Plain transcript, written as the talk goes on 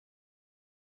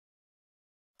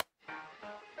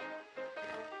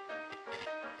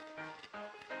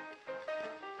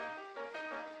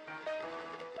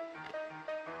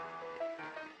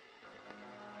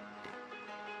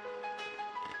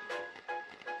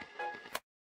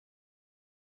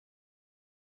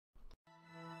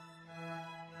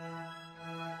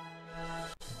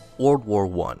World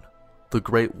War I, the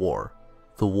Great War,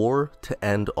 the war to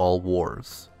end all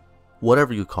wars.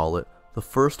 Whatever you call it, the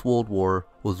First World War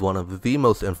was one of the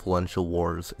most influential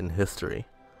wars in history,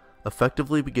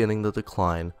 effectively beginning the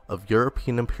decline of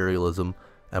European imperialism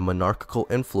and monarchical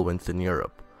influence in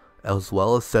Europe, as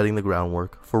well as setting the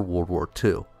groundwork for World War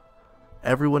II.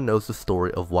 Everyone knows the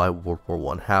story of why World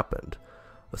War I happened.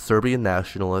 A Serbian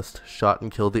nationalist shot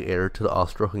and killed the heir to the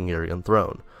Austro-Hungarian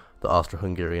throne. The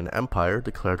Austro-Hungarian Empire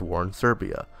declared war on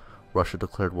Serbia. Russia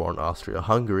declared war on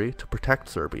Austria-Hungary to protect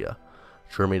Serbia.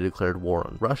 Germany declared war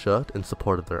on Russia in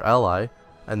support of their ally,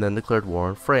 and then declared war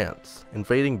on France,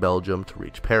 invading Belgium to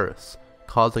reach Paris,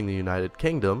 causing the United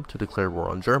Kingdom to declare war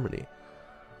on Germany.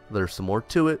 There's some more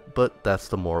to it, but that's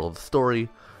the moral of the story,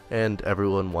 and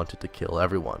everyone wanted to kill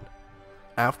everyone.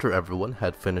 After everyone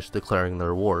had finished declaring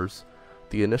their wars,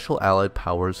 the initial Allied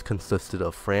powers consisted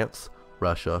of France,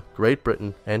 Russia, Great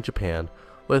Britain, and Japan,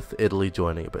 with Italy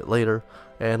joining a bit later,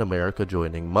 and America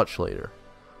joining much later.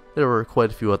 There were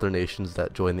quite a few other nations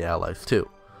that joined the Allies too.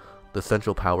 The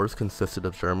Central Powers consisted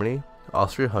of Germany,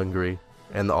 Austria-Hungary,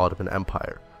 and the Ottoman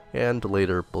Empire, and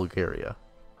later Bulgaria.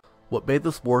 What made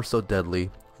this war so deadly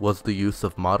was the use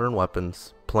of modern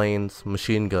weapons, planes,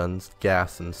 machine guns,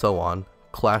 gas, and so on,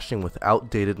 clashing with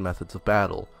outdated methods of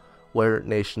battle, where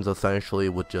nations essentially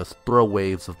would just throw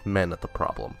waves of men at the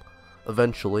problem.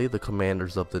 Eventually, the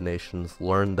commanders of the nations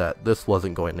learned that this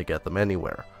wasn't going to get them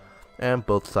anywhere, and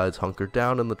both sides hunkered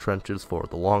down in the trenches for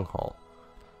the long haul.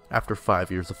 After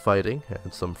 5 years of fighting,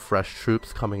 and some fresh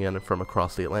troops coming in from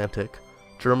across the Atlantic,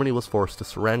 Germany was forced to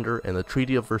surrender in the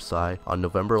Treaty of Versailles on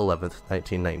November 11,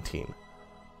 1919,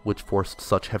 which forced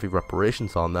such heavy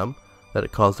reparations on them that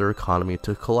it caused their economy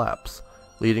to collapse,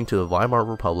 leading to the Weimar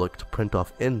Republic to print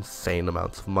off insane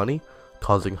amounts of money,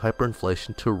 causing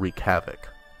hyperinflation to wreak havoc.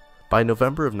 By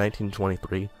November of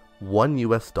 1923, $1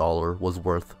 US was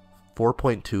worth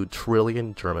 4.2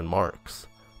 trillion German marks.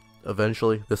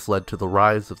 Eventually, this led to the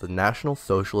rise of the National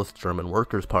Socialist German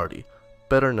Workers' Party,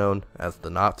 better known as the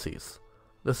Nazis.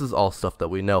 This is all stuff that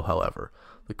we know, however.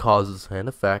 The causes and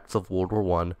effects of World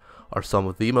War I are some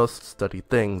of the most studied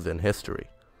things in history.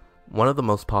 One of the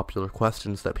most popular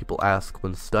questions that people ask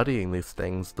when studying these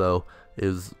things, though,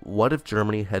 is what if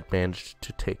Germany had managed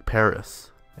to take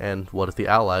Paris? And what if the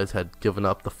Allies had given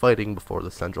up the fighting before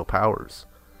the Central Powers?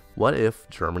 What if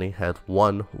Germany had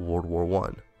won World War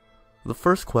I? The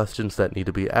first questions that need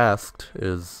to be asked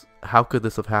is, how could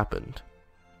this have happened?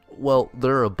 Well,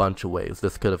 there are a bunch of ways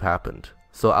this could have happened,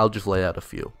 so I'll just lay out a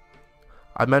few.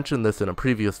 I mentioned this in a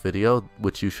previous video,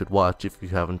 which you should watch if you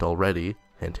haven't already,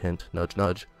 hint hint, nudge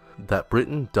nudge, that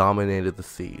Britain dominated the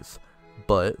seas,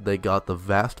 but they got the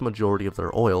vast majority of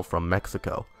their oil from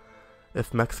Mexico.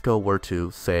 If Mexico were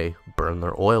to, say, burn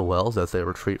their oil wells as they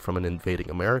retreat from an invading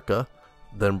America,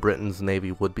 then Britain's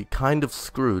navy would be kind of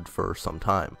screwed for some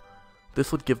time.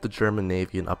 This would give the German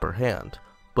navy an upper hand,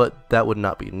 but that would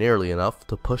not be nearly enough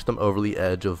to push them over the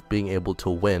edge of being able to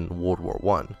win World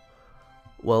War I.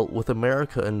 Well, with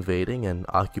America invading and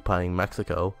occupying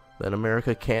Mexico, then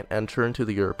America can't enter into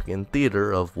the European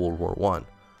theater of World War I,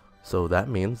 so that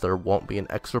means there won't be an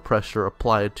extra pressure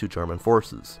applied to German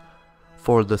forces.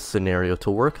 For this scenario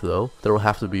to work though, there will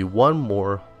have to be one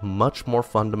more, much more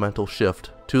fundamental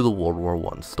shift to the World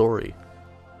War I story.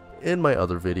 In my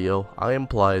other video, I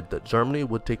implied that Germany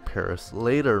would take Paris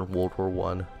later in World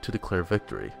War I to declare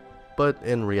victory, but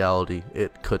in reality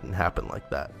it couldn't happen like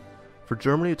that. For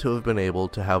Germany to have been able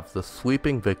to have the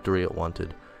sweeping victory it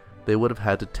wanted, they would have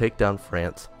had to take down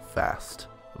France fast,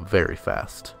 very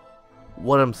fast.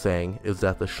 What I'm saying is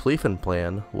that the Schlieffen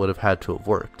Plan would have had to have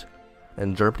worked,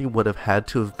 and Germany would have had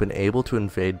to have been able to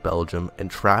invade Belgium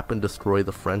and trap and destroy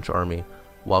the French army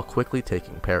while quickly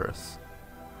taking Paris.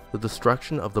 The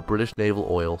destruction of the British naval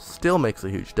oil still makes a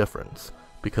huge difference,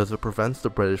 because it prevents the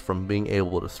British from being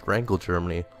able to strangle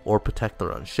Germany or protect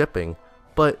their own shipping,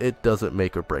 but it doesn't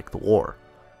make or break the war.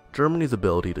 Germany's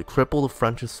ability to cripple the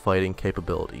French's fighting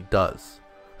capability does.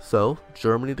 So,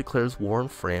 Germany declares war on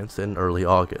France in early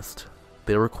August.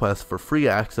 They request for free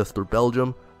access through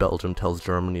Belgium, Belgium tells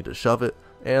Germany to shove it,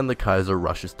 and the Kaiser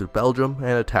rushes through Belgium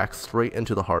and attacks straight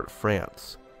into the heart of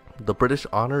France. The British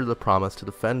honor the promise to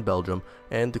defend Belgium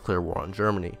and declare war on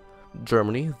Germany.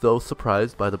 Germany, though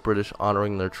surprised by the British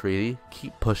honoring their treaty,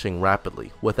 keep pushing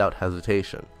rapidly, without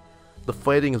hesitation. The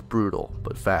fighting is brutal,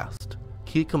 but fast.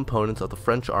 Key components of the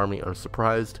French army are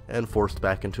surprised and forced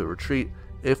back into a retreat,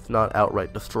 if not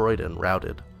outright destroyed and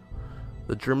routed.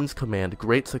 The Germans command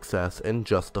great success in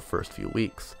just the first few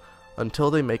weeks,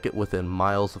 until they make it within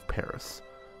miles of Paris.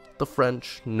 The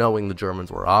French, knowing the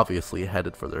Germans were obviously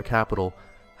headed for their capital,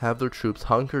 have their troops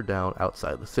hunker down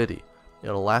outside the city, in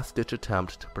a last-ditch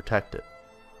attempt to protect it.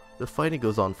 The fighting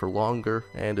goes on for longer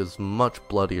and is much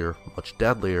bloodier, much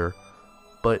deadlier,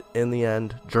 but in the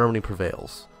end, Germany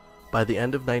prevails. By the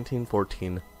end of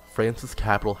 1914, France's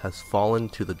capital has fallen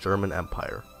to the German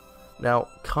Empire. Now,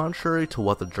 contrary to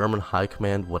what the German High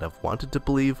Command would have wanted to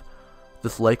believe,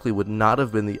 this likely would not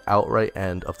have been the outright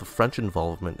end of the French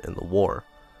involvement in the war.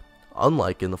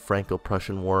 Unlike in the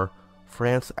Franco-Prussian War,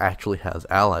 France actually has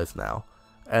allies now,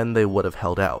 and they would have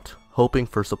held out, hoping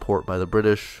for support by the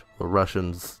British, the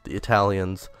Russians, the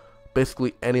Italians,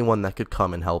 basically anyone that could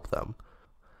come and help them.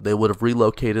 They would have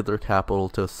relocated their capital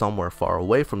to somewhere far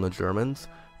away from the Germans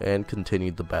and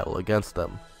continued the battle against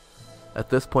them. At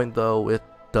this point though, it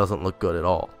doesn't look good at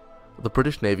all. The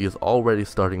British Navy is already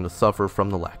starting to suffer from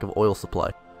the lack of oil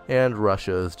supply, and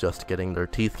Russia is just getting their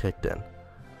teeth kicked in.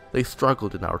 They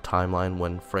struggled in our timeline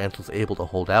when France was able to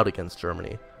hold out against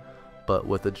Germany, but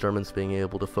with the Germans being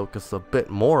able to focus a bit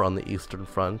more on the Eastern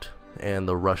Front, and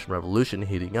the Russian Revolution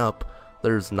heating up,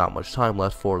 there's not much time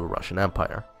left for the Russian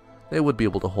Empire. They would be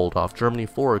able to hold off Germany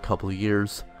for a couple of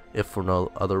years, if for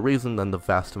no other reason than the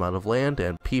vast amount of land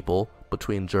and people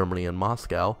between Germany and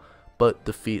Moscow, but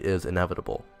defeat is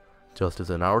inevitable. Just as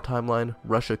in our timeline,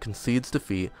 Russia concedes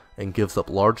defeat and gives up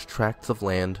large tracts of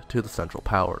land to the Central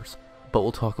Powers, but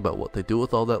we'll talk about what they do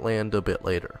with all that land a bit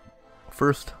later.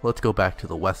 First, let's go back to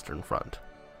the Western Front,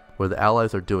 where the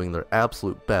Allies are doing their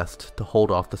absolute best to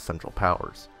hold off the Central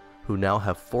Powers, who now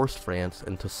have forced France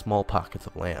into small pockets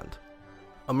of land.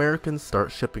 Americans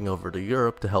start shipping over to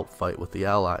Europe to help fight with the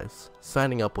Allies,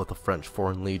 signing up with the French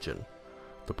Foreign Legion.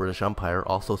 The British Empire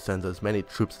also sends as many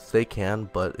troops as they can,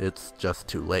 but it's just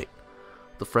too late.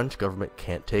 The French government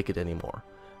can't take it anymore,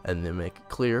 and they make it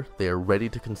clear they are ready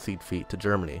to concede defeat to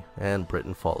Germany, and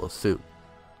Britain follows suit.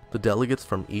 The delegates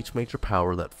from each major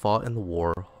power that fought in the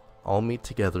war all meet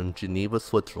together in Geneva,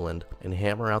 Switzerland, and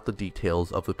hammer out the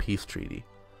details of the peace treaty.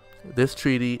 This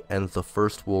treaty ends the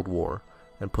First World War,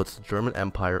 and puts the German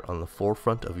Empire on the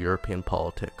forefront of European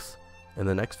politics. In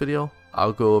the next video,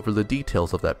 I'll go over the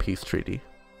details of that peace treaty.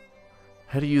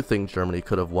 How do you think Germany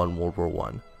could have won World War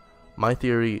I? My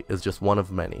theory is just one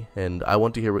of many, and I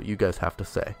want to hear what you guys have to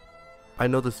say. I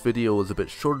know this video was a bit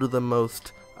shorter than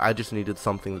most, I just needed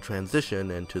something to transition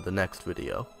into the next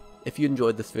video. If you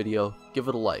enjoyed this video, give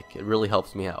it a like, it really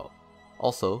helps me out.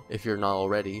 Also, if you're not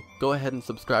already, go ahead and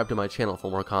subscribe to my channel for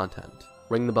more content.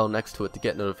 Ring the bell next to it to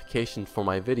get notifications for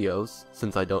my videos,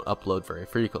 since I don't upload very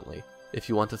frequently. If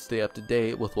you want to stay up to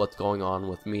date with what's going on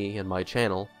with me and my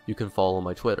channel, you can follow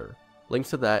my Twitter. Links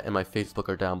to that and my Facebook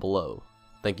are down below.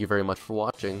 Thank you very much for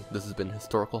watching. This has been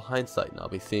Historical Hindsight, and I'll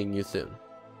be seeing you soon.